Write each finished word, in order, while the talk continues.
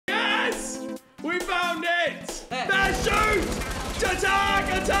found it! There, shoot!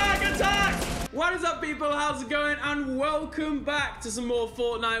 Attack, attack, attack! What is up, people? How's it going? And welcome back to some more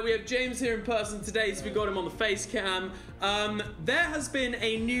Fortnite. We have James here in person today, so we got him on the face cam. There has been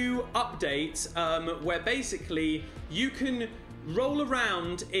a new update where basically you can roll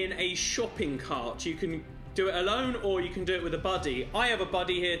around in a shopping cart. You can do it alone or you can do it with a buddy. I have a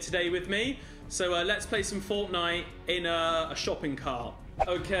buddy here today with me, so let's play some Fortnite in a shopping cart.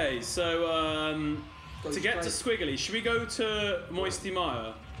 Okay, so to get to Squiggly, should we go to Moisty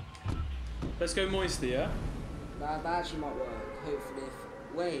Mire? Let's go Moisty, yeah? That actually might work, hopefully.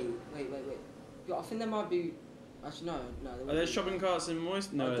 Wait. Yo, I think there might be... Actually, no. Are there shopping carts in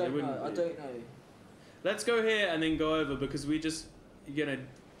Moisty? No, they wouldn't be. I don't know. Let's go here and then go over because we're gonna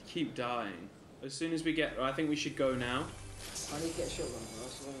keep dying. As soon as we get... I think we should go now. I need to get a shotgun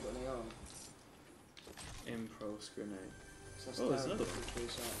first, I haven't got an AR. Impulse grenade. So there's another one.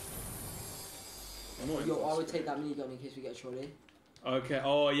 Yo, I would take that minigun in case we get a trolley. Okay,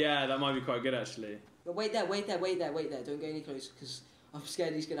 oh yeah, that might be quite good actually. But wait there. Don't go any closer because I'm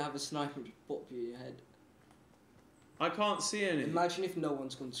scared he's going to have a sniper and just pop you in your head. I can't see any. Imagine if no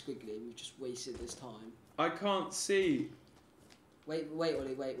one's gone Squiggly and we've just wasted this time. I can't see. Wait,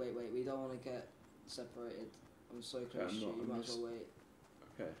 Ollie, wait. We don't want to get separated. I'm so close to you. You might as well wait.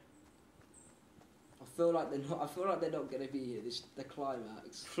 Okay. I feel like they're not going to be here. This is the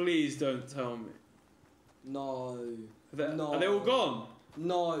climax. Please don't tell me. No. Are they all gone?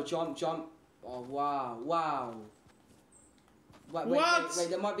 No, jump. Oh, wow. Wait,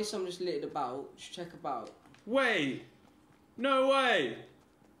 there might be some just littered about. Just check about. Wait. No way.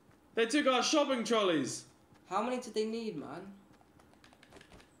 They took our shopping trolleys. How many did they need, man?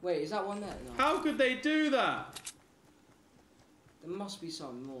 Wait, is that one there? No. How could they do that? There must be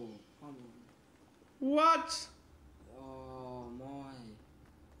some more. Come on. What? Oh, my.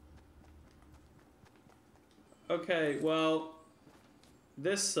 Okay, well,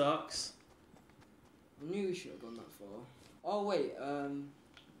 this sucks. I knew we should have gone that far. Oh wait,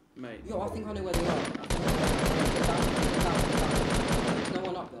 mate. Yo, I think I know where they are. There's no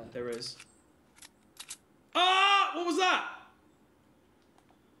one up there. There is. Ah! What was that?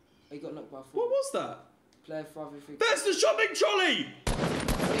 Oh, you got knocked by a fall. What was that? Player 5v3. There's the shopping trolley!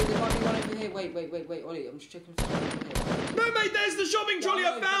 Ollie, there might be one over here. Wait, Ollie, I'm just checking for something over here. No, mate, there's the shopping trolley.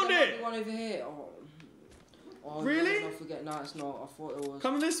 I found there it! might be one over here. Oh, really? No, I forget. No, it's not. I thought it was.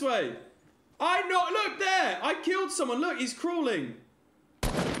 Coming this way. Look there! I killed someone. Look, he's crawling.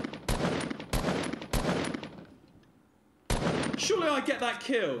 Surely I get that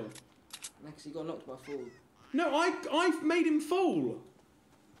kill. Next, he got knocked by a fall. No, I've made him fall.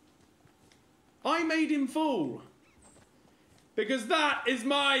 I made him fall. Because that is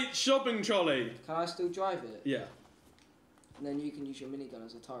my shopping trolley. Can I still drive it? Yeah. And then you can use your minigun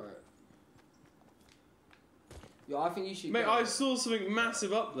as a turret. Yo, I think you should. Mate, I saw something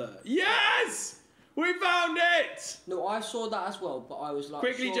massive up there. Yes! We found it! No, I saw that as well, but I was like...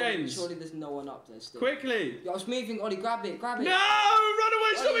 Quickly, James. Surely there's no one up there still. Quickly. Yo, I was moving. Ollie, grab it. No! Run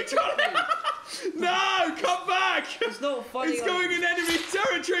away, shopping trolley! No! Come back! It's not funny. It's going in enemy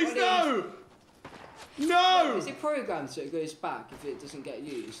territories, no! No! Is it programmed so it goes back if it doesn't get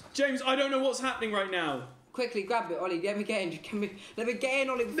used? James, I don't know what's happening right now. Quickly, grab it, Ollie. Let me get in. Let me get in,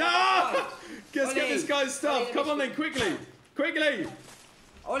 Ollie. No! Let's get this guy's stuff. Ollie, come on then, quickly. Quickly.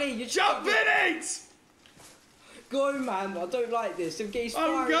 Ollie, you jump in it! Go, man. I don't like this. I'm going.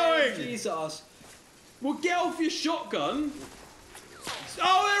 Jesus. Well, get off your shotgun.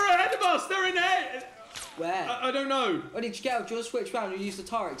 Oh, they're ahead of us. They're in there. Where? I don't know. Ollie, just get out. Do you want to switch around and use the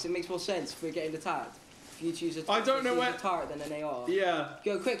turret? Because it makes more sense if we're getting attacked. If you choose a turret, I don't know where. Turret than an AR. Yeah.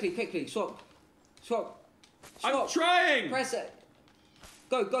 Go quickly. Swap. I'm trying! Press it.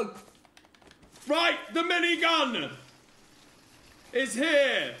 Go. Right, the minigun is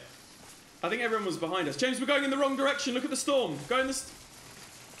here. I think everyone was behind us. James, we're going in the wrong direction. Look at the storm. Go in this.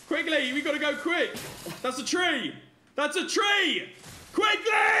 Quickly, we got to go quick. That's a tree. That's a tree.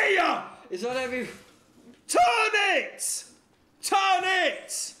 Quickly! It's not every... Turn it! Turn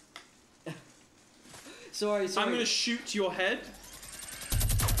it! Sorry. I'm going to shoot your head.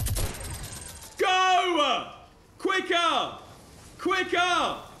 Go! Quicker!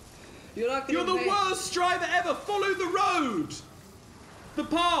 You're the worst driver ever. Follow the road. The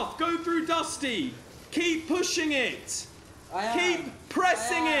path. Go through Dusty. Keep pushing it. Keep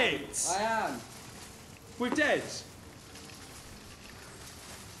pressing it. I am. We're dead.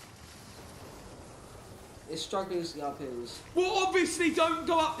 It's struggling to get up hills. Well, obviously, don't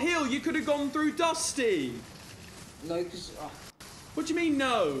go uphill. You could have gone through Dusty. No, because... What do you mean,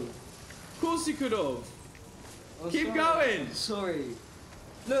 no? Of course you could have. Keep going. Sorry.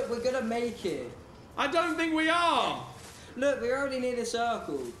 Look, we're going to make it. I don't think we are. Look, we're already near the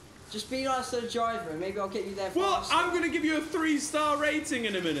circle. Just be nice to the driver and maybe I'll get you there faster. Well, I'm going to give you a 3-star rating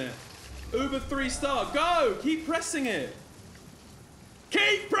in a minute. Uber 3-star. Go! Keep pressing it.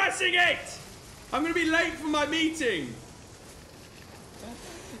 Keep pressing it! I'm going to be late for my meeting.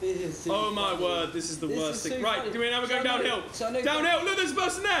 Oh my word, this is the worst thing. Right, do we now we're going downhill? Downhill, look, there's a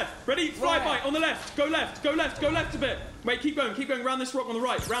person there. Ready, fly by, on the left. Go left, go left, go left a bit. Wait, keep going, round this rock on the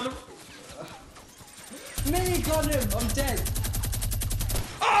right. Round the... Mini got him, I'm dead.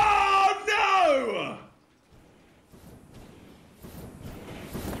 Oh no!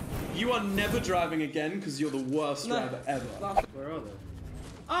 You are never driving again because you're the worst driver ever. Where are they?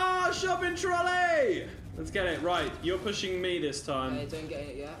 Ah, shopping trolley! Let's get it. Right, you're pushing me this time. Okay, don't get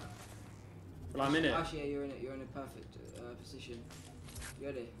it yet. Well, I'm in it. Actually, yeah, you're in it. You're in a perfect position. You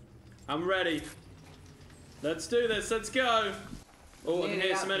ready? I'm ready. Let's do this. Let's go. Oh, I can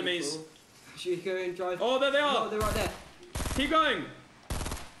hear some enemies. Should we go and drive? Oh, there they are. No, they're right there. Keep going.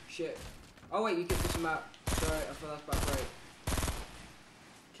 Shit. Oh wait, you can push them out. Sorry, I thought that's bad. Right.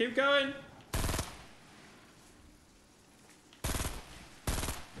 Keep going.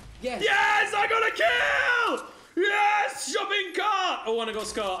 Yes! Yes! I got a kill! Yes! Shopping cart! Oh, and I got a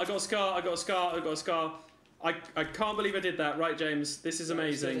scar. I got a scar. I got a scar. I got a scar. I can't believe I did that. Right, James. This is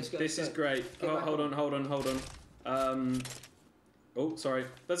amazing. This is great. Oh, hold on. Oh, sorry.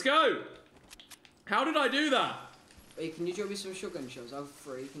 Let's go! How did I do that? Wait, can you drop me some shotgun shells? I have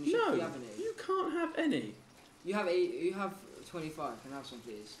 3. Can you No, you have any? you can't have any. You have 8. You have 25. Can I have some,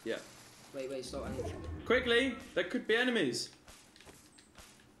 please? Yeah. Wait, stop. Quickly! There could be enemies.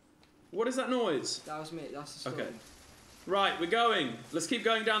 What is that noise? That was me. That's the storm. Okay. Right, we're going. Let's keep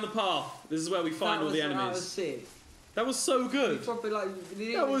going down the path. This is where we find all the enemies. That was sick. That was so good.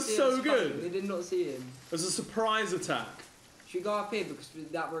 That was so good. They did not see him. It was a surprise attack. Should we go up here because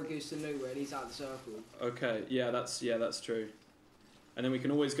that road goes to nowhere and he's out of the circle. Okay, yeah, that's true. And then we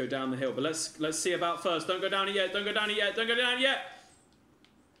can always go down the hill. But let's see about first. Don't go down it yet. Don't go down it yet. Don't go down it yet.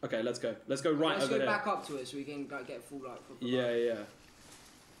 Okay, let's go. Let's go right over there. Let's go back up to it so we can get full light. Yeah.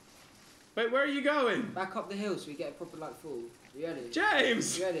 Wait, where are you going? Back up the hill so we get a proper light full. You ready?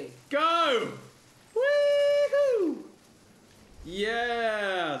 James! You ready? Go! Woohoo!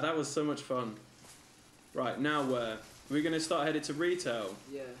 Yeah, that was so much fun. Right, now where? We're going to start headed to retail.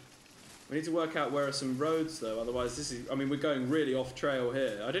 Yeah. We need to work out where are some roads though, otherwise this is, I mean, we're going really off trail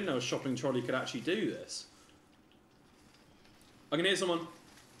here. I didn't know a shopping trolley could actually do this. I can hear someone.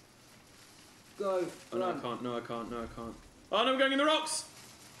 Go. Oh no, I can't, no I can't. Oh no, we're going in the rocks!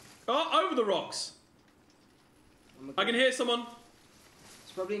 Oh, over the rocks! I can hear someone.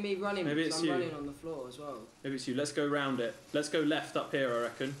 It's probably me running. Maybe it's I'm you. running on the floor as well. Maybe it's you. Let's go round it. Let's go left up here, I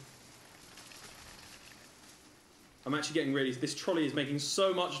reckon. I'm actually getting really... This trolley is making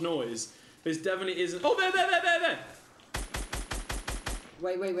so much noise. This definitely isn't... Oh, there!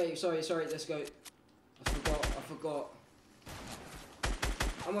 Wait. Sorry. Let's go. I forgot.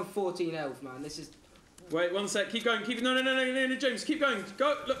 I'm on 14 health, man. This is... Wait, one sec. Keep going. No, James. Keep going.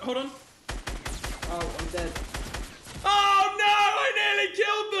 Go. Look, hold on. Oh, I'm dead. Oh, no! I nearly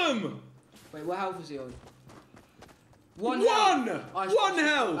killed them! Wait, what health is he on? One health!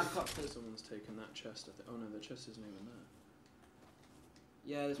 health! Someone's taken that chest. Oh, no, the chest isn't even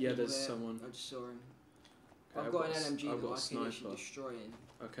there. Yeah, there's someone. I just saw him. Okay, I've got an LMG I've got that a I sniper. can actually destroy him.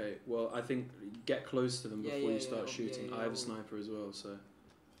 Okay, well, I think get close to them before you start shooting. Yeah, I have a sniper as well, so...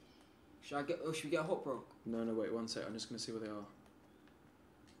 Should we get a hot rock? No, wait, one sec. I'm just going to see where they are.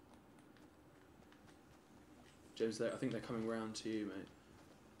 James, I think they're coming round to you, mate.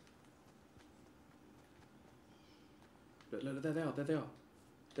 Look, there they are.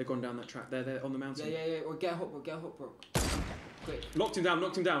 They've gone down that track. They're on the mountain. Yeah. Or get a hot rock. Quick. Knocked him down.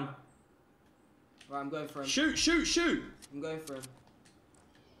 Right, I'm going for him. Shoot! I'm going for him.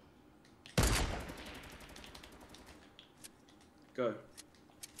 Go.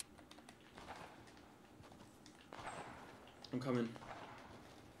 I'm coming.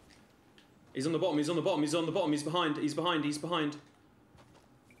 He's on the bottom. He's behind.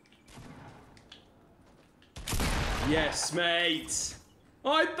 Yes, mate.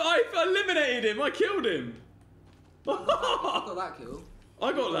 I eliminated him. I killed him. I got that kill.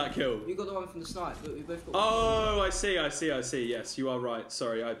 I got that kill. You got the one from the snipe. Look, we both got one. Oh, I see. Yes, you are right.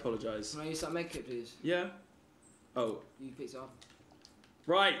 Sorry, I apologise. Can I use that medkit, please? Yeah. Oh. You picked it up.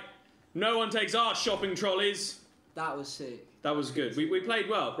 Right. No one takes our shopping trolleys. That was sick. That was good. We played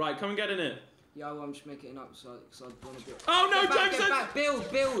well. Right, come and get in it. Yeah, well, I'm just making it up because I want to build. Oh no, James! Get back!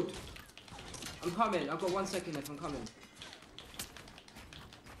 Build! I'm coming. I've got 1 second left. I'm coming.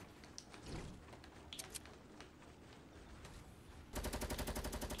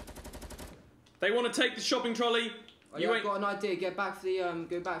 They want to take the shopping trolley. Oh, yeah, I've got an idea. Get back for the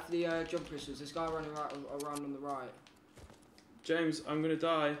go back for the jump crystals. This guy running around on the right. James, I'm gonna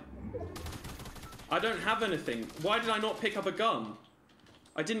die. I don't have anything. Why did I not pick up a gun?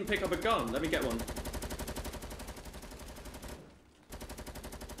 I didn't pick up a gun. Let me get one.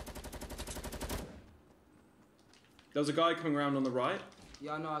 There was a guy coming around on the right.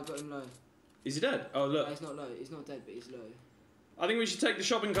 Yeah, I know. I got him low. Is he dead? Oh, look. No, he's not low. He's not dead, but he's low. I think we should take the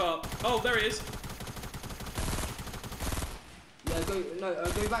shopping cart. Oh, there he is. Yeah, go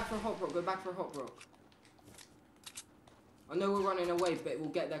back for a hot rock. Go back for a hot rock. I know we're running away, but we'll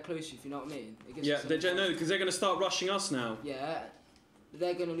get there closer, if you know what I mean. Yeah, no, because they're going to start rushing us now. Yeah,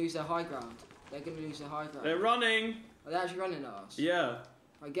 they're going to lose their high ground. They're They're running. Are they actually running at us? Yeah.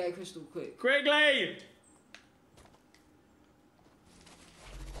 Right, get a crystal quick. Quickly!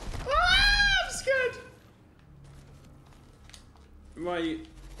 Ah, I'm scared. My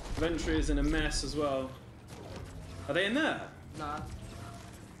inventory is in a mess as well. Are they in there? Nah.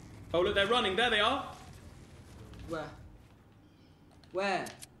 Oh, look, they're running. There they are. Where? Where?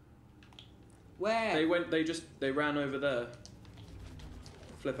 They ran over there.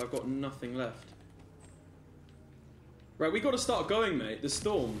 Flip, I've got nothing left. Right, we got to start going, mate. The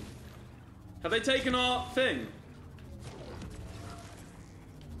storm. Have they taken our thing?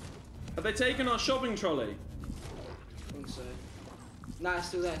 Have they taken our shopping trolley? I think so. Nah, it's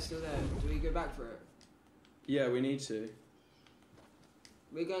still there, Do we go back for it? Yeah, we need to.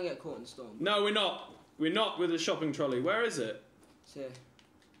 We're going to get caught in the storm. No, we're not. We're not with the shopping trolley. Where is it? It's here.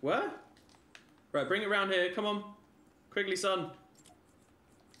 Where? Right, bring it round here. Come on. Quickly, son.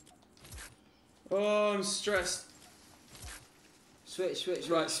 Oh, I'm stressed. Switch.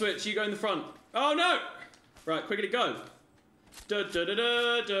 Right, switch. You go in the front. Oh, no! Right, quickly go. You want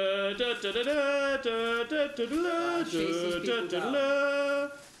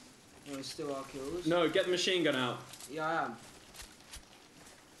to steal our kills? No, get the machine gun out. Yeah, I am.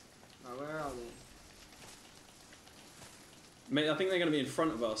 Right, where are they? Mate, I think they're going to be in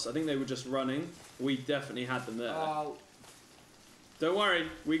front of us. I think they were just running. We definitely had them there. Oh. Don't worry,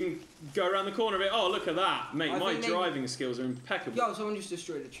 we can go around the corner a bit. Oh, look at that. Mate, my driving skills are impeccable. Yo, someone just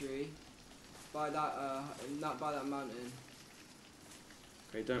destroyed a tree. By that, by that mountain.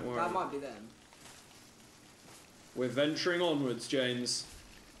 Okay, don't worry. That might be them. We're venturing onwards, James.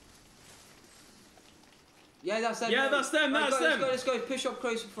 Yeah, that's them. Yeah, that's them, right, that's them. Let's go. Push up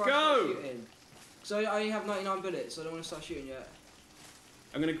closer before I start shooting. So I only have 99 bullets, so I don't want to start shooting yet.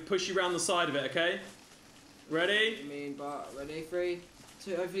 I'm going to push you around the side of it, okay? Ready? Ready? 3,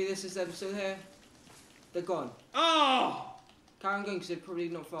 2, hopefully this is them still here. They're gone. Oh! Carry on going, because they're probably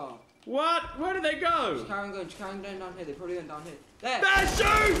not far. What? Where did they go? Just carry on going down here. They probably went down here. There! There,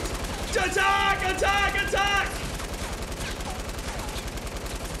 shoot! Attack!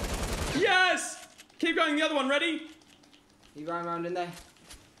 Yes! Keep going, the other one, ready? He ran around in there.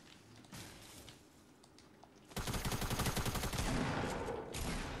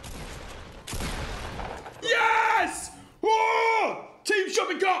 Yes! Whoa! Team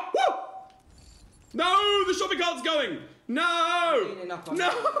shopping cart! Woo! No, the shopping cart's going! No! No!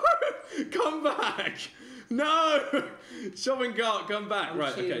 Come back! No! Shopping cart, come back.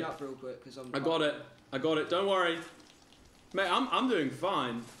 Right, okay. Up real quick, I got it. Don't worry. Mate, I'm doing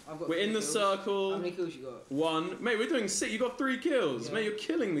fine. We're in the circle. How many kills you got? 1. Mate, we're doing 6. You got 3 kills. Yeah. Mate, you're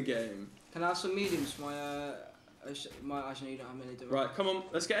killing the game. Can I have some mediums for my actually, you don't have many, do I? Right, come on.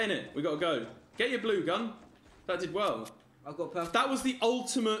 Let's get in it. We got to go. Get your blue gun. That did well. I've got purple. That was the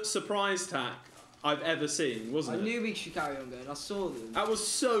ultimate surprise tack I've ever seen, wasn't it? I knew we should carry on going. I saw them. That was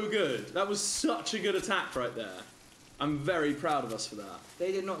so good. That was such a good attack right there. I'm very proud of us for that.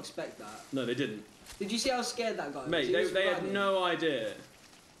 They did not expect that. No, they didn't. Did you see how scared that guy was? Mate, they had no idea.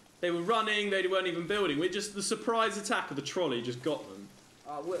 They were running, they weren't even building. The surprise attack of the trolley just got them.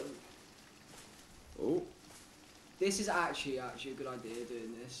 Oh. This is actually a good idea,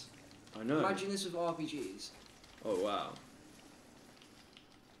 doing this. I know. Imagine this with RPGs. Oh, wow.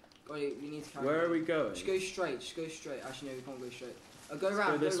 God, we need to carry Where are we going? Just go straight. Actually, no, we can't go straight. Go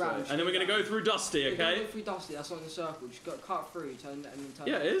round. And then we're going to go through Dusty, okay? Go through Dusty, that's not in the circle. Just cut through, turn.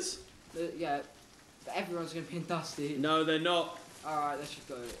 Yeah, it is. Yeah, but everyone's going to be in Dusty. No, they're not. Alright, let's just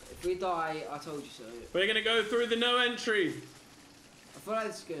go. If we die, I told you so. We're going to go through the no entry. I feel like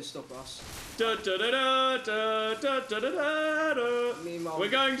this is going to stop us. Meanwhile, we're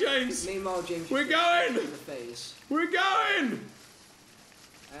going, James. Meanwhile, James. We're going. In the face. We're going.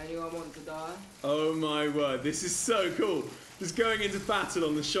 Anyone want to die? Oh my word, this is so cool. Just going into battle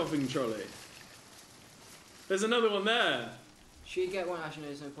on the shopping trolley. There's another one there. Should you get one? Actually, no,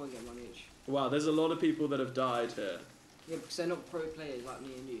 there's no point getting one each. Wow, there's a lot of people that have died here. Yeah, because they're not pro players like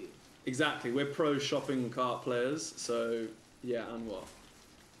me and you. Exactly, we're pro shopping cart players, so yeah, and what?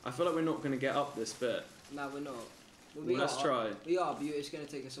 I feel like we're not going to get up this bit. No, we're not. Well, let's try. We are, but it's going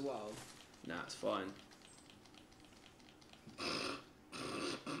to take us a while. Nah, it's fine.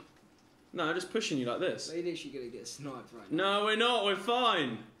 No, I'm just pushing you like this. We're literally going to get sniped right now. No, we're not, we're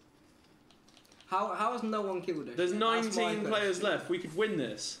fine. How has no one killed us? There's 19 players left, we could win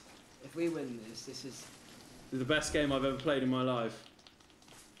this. If we win this, this is the best game I've ever played in my life.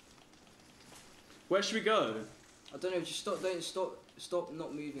 Where should we go? I don't know, just stop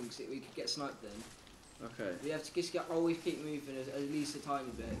not moving because we could get sniped then. Okay. We have to just always keep moving at least a tiny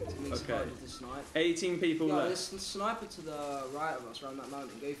bit to make it harder to snipe. 18 people left. There's a sniper to the right of us around that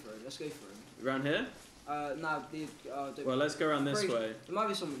mountain. Go for it. Let's go for him. Around here? No, well, let's go around this way. There might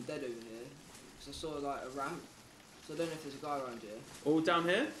be someone dead over here. Because I saw like a ramp. So I don't know if there's a guy around here. All down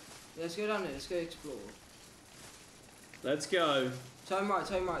here? Yeah, let's go down here. Let's go explore. Let's go. Turn right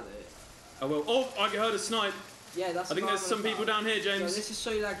though. I will. Oh, I heard a snipe. Yeah, that's. I think there's some people down here, James. No, this is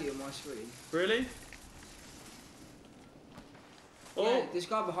so laggy on my screen. Really? Oh, yeah, this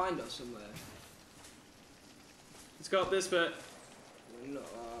guy behind us somewhere. Let's go up this bit. We're not.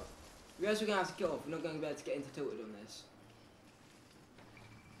 We guys are gonna have to get off. We're not going to be able to get into tilted on this.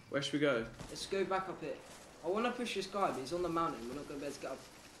 Where should we go? Let's go back up it. I want to push this guy, but he's on the mountain. We're not going to be able to get up.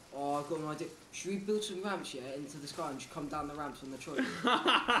 Oh, I've got an idea. Should we build some ramps, yeah, into the sky and just come down the ramps on the trolley?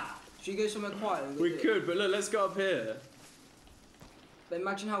 Should we go somewhere quiet? And we could, but look, let's go up here. But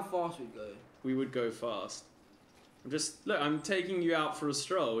imagine how fast we'd go. We would go fast. I'm taking you out for a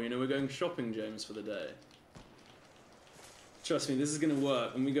stroll. You know, we're going shopping, James, for the day. Trust me, this is going to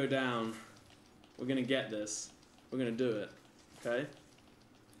work. When we go down, we're going to get this. We're going to do it. Okay?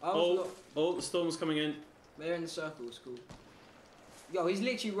 Oh, the storm's coming in. We're in the circle, it's cool. Yo, he's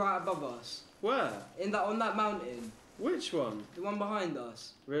literally right above us. Where? On that mountain. Which one? The one behind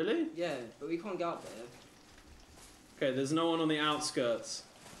us. Really? Yeah, but we can't get up there. Okay, there's no one on the outskirts.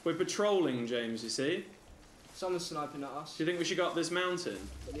 We're patrolling, James, you see? Someone's sniping at us. Do you think we should go up this mountain?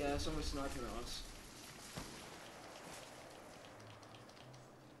 Yeah, someone's sniping at us.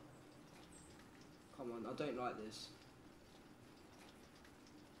 Come on, I don't like this.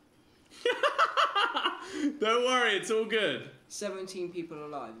 Don't worry, it's all good. 17 people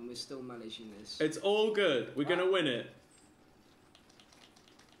alive and we're still managing this. It's all good. We're gonna win it.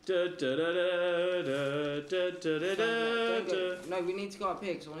 No, we need to go up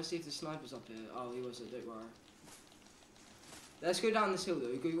here because I want to see if the sniper's up here. Oh, he wasn't, don't worry. Let's go down this hill though.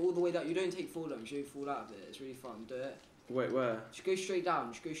 You go all the way down. You don't take fall damage, you don't fall out of it. It's really fun. Do it. Wait, where? Just go straight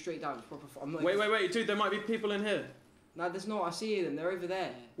down. Just go straight down. It's proper fun. Wait, dude, there might be people in here. No, there's not. I see them. They're over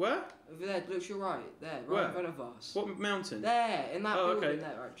there. Where? Over there. Look to your right. There. Right Where? in front of us. What mountain? There. In that building okay.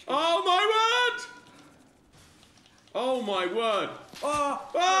 there. Right, oh my word! Oh my word! Oh!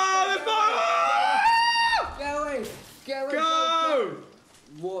 Oh, Get away! Get away! Go!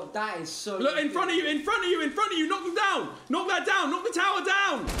 What? That is so... Look, in front of you! In front of you! In front of you! Knock them down! Knock that down! Knock the tower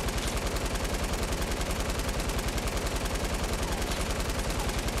down!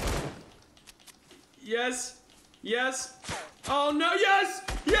 Yes! Yes! Oh no! Yes!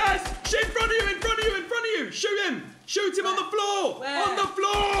 Yes! Shoot in front of you! In front of you! In front of you! Shoot him! Shoot him on the floor! Where? On the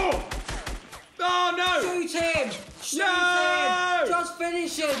floor! Oh no! Shoot him! Shoot No! him! Just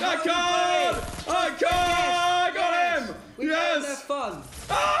finish him! I can't! I can't! I got him! We yes! had fun!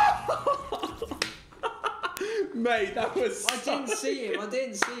 Mate, that was I didn't see him. I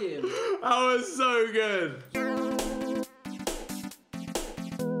didn't see him. That was so good.